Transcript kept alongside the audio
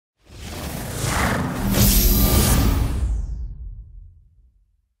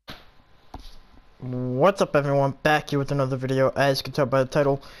What's up, everyone? Back here with another video. As you can tell by the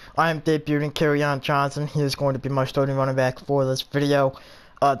title, I am debuting Kerryon Johnson. He is going to be my starting running back for this video.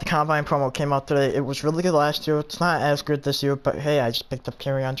 The Combine promo came out today. It was really good last year. It's not as good this year, but hey, I just picked up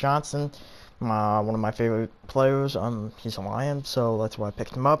Kerryon Johnson, one of my favorite players. He's a Lion, so that's why I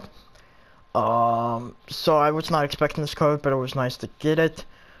picked him up. So I was not expecting this card, but it was nice to get it.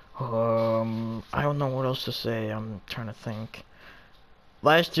 I don't know what else to say. I'm trying to think.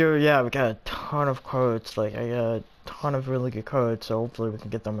 Last year, yeah, we got a ton of cards. Like, I got a ton of really good cards, so hopefully we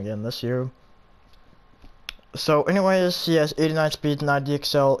can get them again this year. So, anyways, he has 89 speed, 90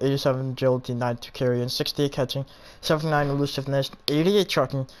 excel, 87 agility, 92 carry, and 68 catching, 79 elusiveness, 88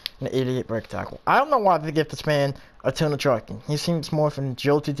 trucking, and 88 break tackle. I don't know why they give this man a ton of trucking. He seems more of an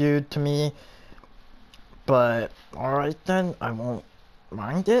agility dude to me. But, alright then, I won't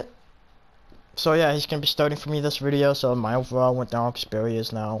mind it. So yeah, he's going to be starting for me this video, so my overall went down because Barry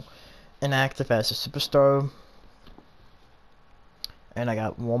is now inactive as a superstar. And I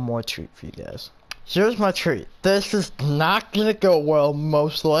got one more treat for you guys. Here's my treat. This is not going to go well,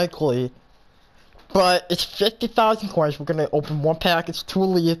 most likely. But it's 50,000 coins. We're going to open one pack. It's 2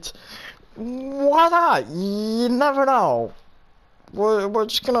 elites. Why not? You never know. We're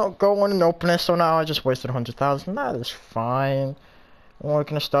just going to go in and open it. So now I just wasted 100,000. That is fine. We're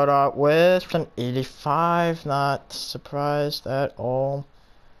going to start out with an 85, not surprised at all.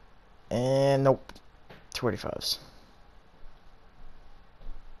 And nope, 285s.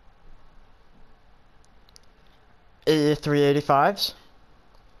 Three 85s.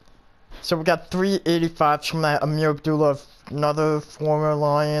 So we got 3 85s from that Amir Abdullah, another former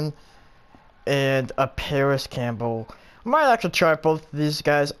Lion, and a Paris Campbell. I might actually try both of these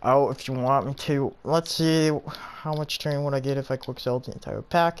guys out if you want me to. Let's see how much training would I get if I quick sell the entire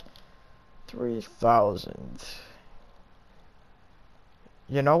pack. 3,000.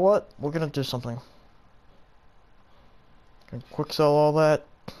 You know what? We're gonna do something. Gonna quick sell all that.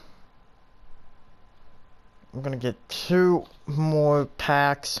 I'm gonna get 2 more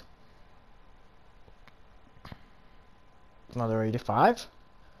packs. Another 85.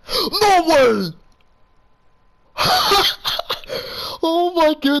 No way! Oh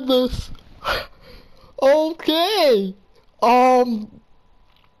my goodness. Okay. I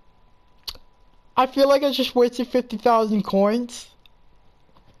feel like I just wasted 50,000 coins.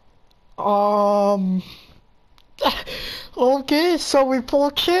 Okay, so we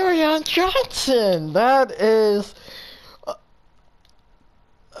pull Kerryon Johnson. That is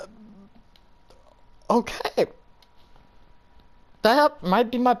okay. That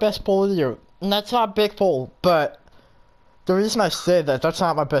might be my best pull of the year. And that's not a big pull, but the reason I say that, that's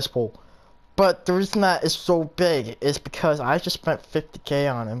not my best pull. But the reason that is so big is because I just spent 50k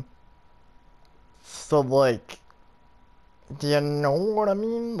on him. So, like, do you know what I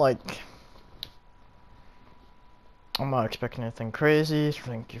mean? Like, I'm not expecting anything crazy.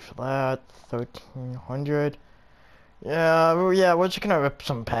 Thank you for that. 1,300. Yeah, well, yeah, we're just gonna rip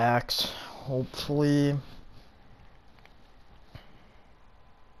some packs. Hopefully.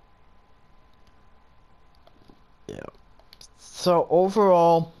 Yeah. So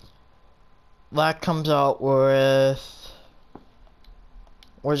overall, that comes out with,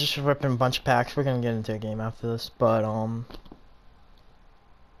 we're just ripping a bunch of packs. We're gonna get into a game after this, but we're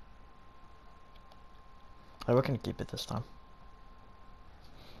gonna keep it this time.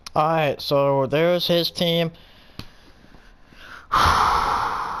 Alright, so there's his team.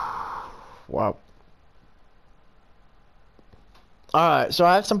 Wow. Alright, so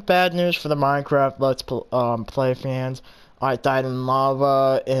I have some bad news for the Minecraft Let's Play fans. I died in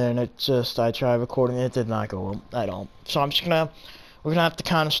lava, and I tried recording it, did not go well at all. So we're gonna have to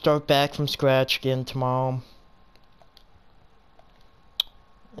kind of start back from scratch again tomorrow.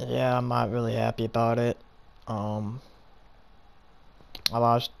 Yeah, I'm not really happy about it. I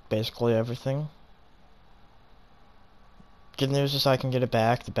lost basically everything. Good news is I can get it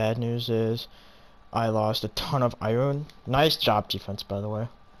back. The bad news is I lost a ton of iron. Nice job defense, by the way.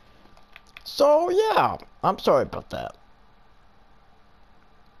 So yeah, I'm sorry about that.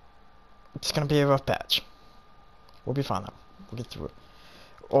 It's gonna be a rough patch. We'll be fine though. We'll get through it.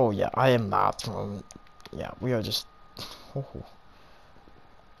 Oh yeah, I am not throwing. Yeah, we are just. Oh.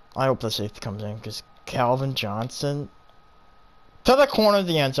 I hope the safety comes in because Calvin Johnson to the corner of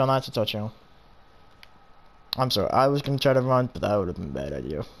the end zone. That's a touchdown. I'm sorry. I was gonna try to run, but that would have been a bad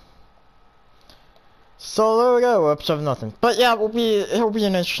idea. So there we go. We're up 7-0. But yeah, it'll be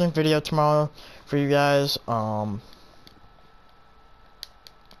an interesting video tomorrow for you guys.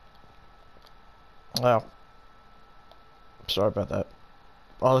 Well, sorry about that.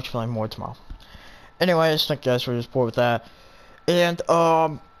 I'll explain more tomorrow. Anyways, thank you guys for your support with that. And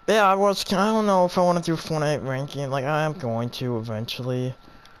Yeah, I don't know if I want to do Fortnite ranking. Like, I am going to eventually.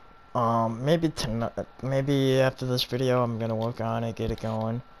 Maybe tonight, maybe after this video, I'm gonna work on it, get it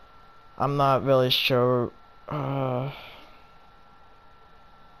going. I'm not really sure.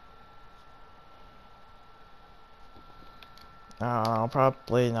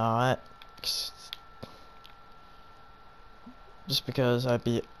 Probably not. Just because I'd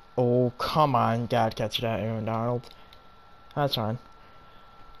be. Oh, come on, God, catch that, Aaron Donald. That's fine.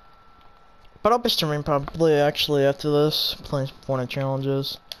 But I'll be streaming probably actually after this, playing some Fortnite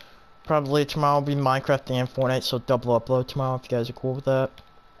challenges. Probably tomorrow will be Minecraft and Fortnite, so double upload tomorrow if you guys are cool with that.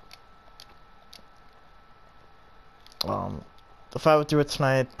 If I would do it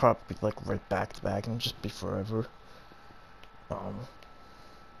tonight, probably like right back to back and just be forever.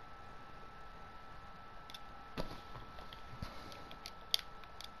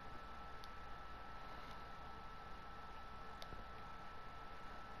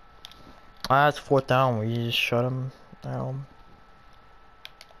 That's fourth down. We just shut him down.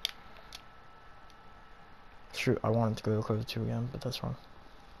 Shoot, I wanted to go to cover 2 again, but that's wrong.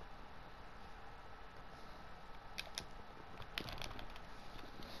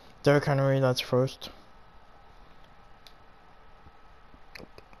 Derrick Henry, that's first.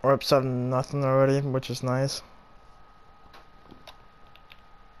 We're up 7-0 already, which is nice.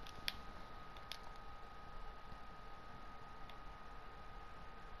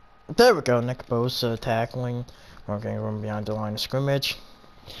 There we go, Nick Bosa tackling. We're going to run behind the line of scrimmage.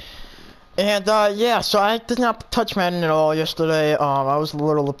 And, yeah, so I did not touch Madden at all yesterday. I was a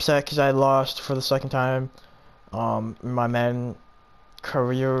little upset because I lost for the second time, in my Madden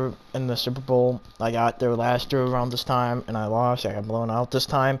career in the Super Bowl. I got there last year around this time, and I lost. I got blown out this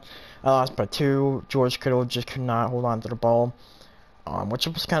time. I lost by 2. George Kittle just could not hold on to the ball, which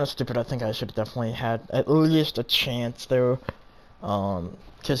was kind of stupid. I think I should have definitely had at least a chance there,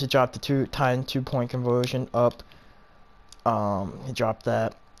 because he dropped the tying 2-point conversion up. He dropped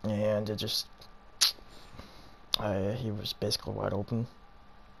that, and it just, he was basically wide open.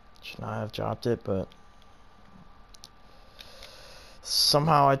 Should not have dropped it, but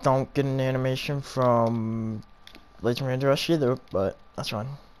somehow I don't get an animation from Legendary Rush either, but that's fine.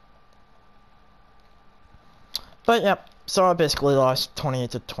 But yeah, so I basically lost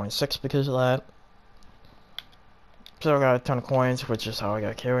 28-26 because of that. So I got a ton of coins, which is how I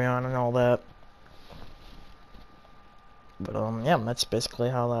got Kerryon and all that. But yeah, that's basically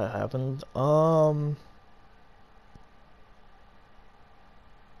how that happened. Hope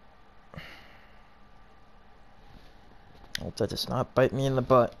that does not bite me in the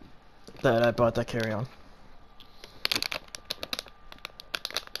butt that I bought that Kerryon.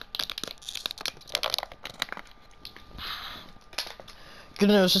 Good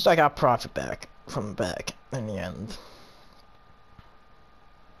news is I got profit back from the back in the end.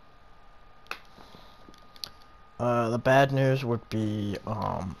 The bad news would be,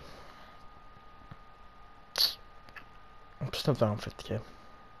 I'm still down 50k.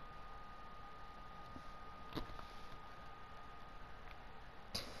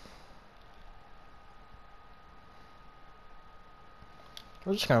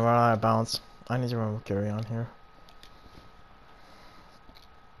 We're just gonna run out of bounds. I need to run with Kerryon here.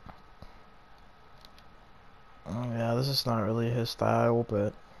 Yeah, this is not really his style,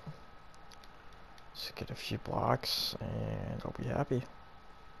 but just get a few blocks and I'll be happy.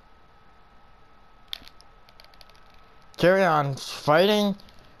 Kerryon's fighting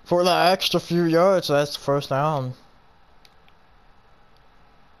for the extra few yards, so that's the first down.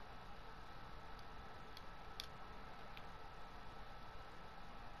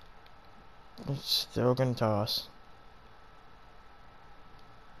 He's still gonna toss.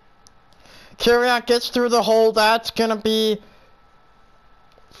 Kerryon gets through the hole. That's gonna be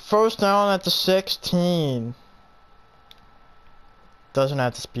first down at the 16. Doesn't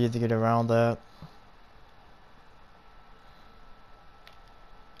have the speed to get around that.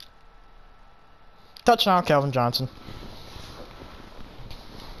 Touchdown, Calvin Johnson.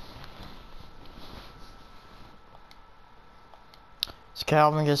 So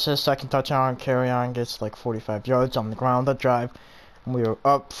Calvin gets his second touchdown. Kerryon gets like 45 yards on the ground that drive. We are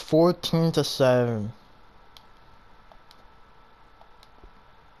up 14-7.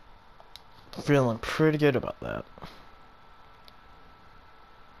 Feeling pretty good about that.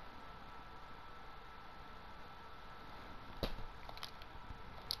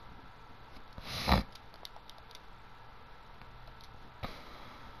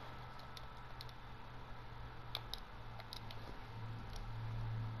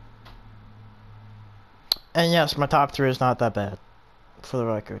 And yes, my top 3 is not that bad, for the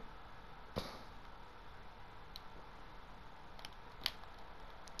record.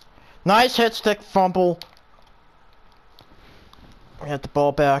 Nice hit stick fumble. We had the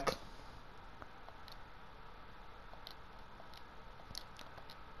ball back.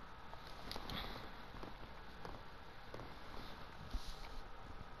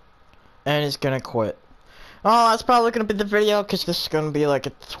 And he's gonna quit. Oh, that's probably gonna be the video, because this is gonna be like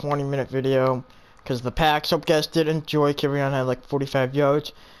a 20-minute video. Because the packs. Hope you guys did enjoy. Kerryon had like 45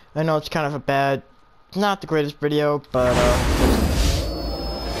 yards. I know it's kind of a bad, not the greatest video, but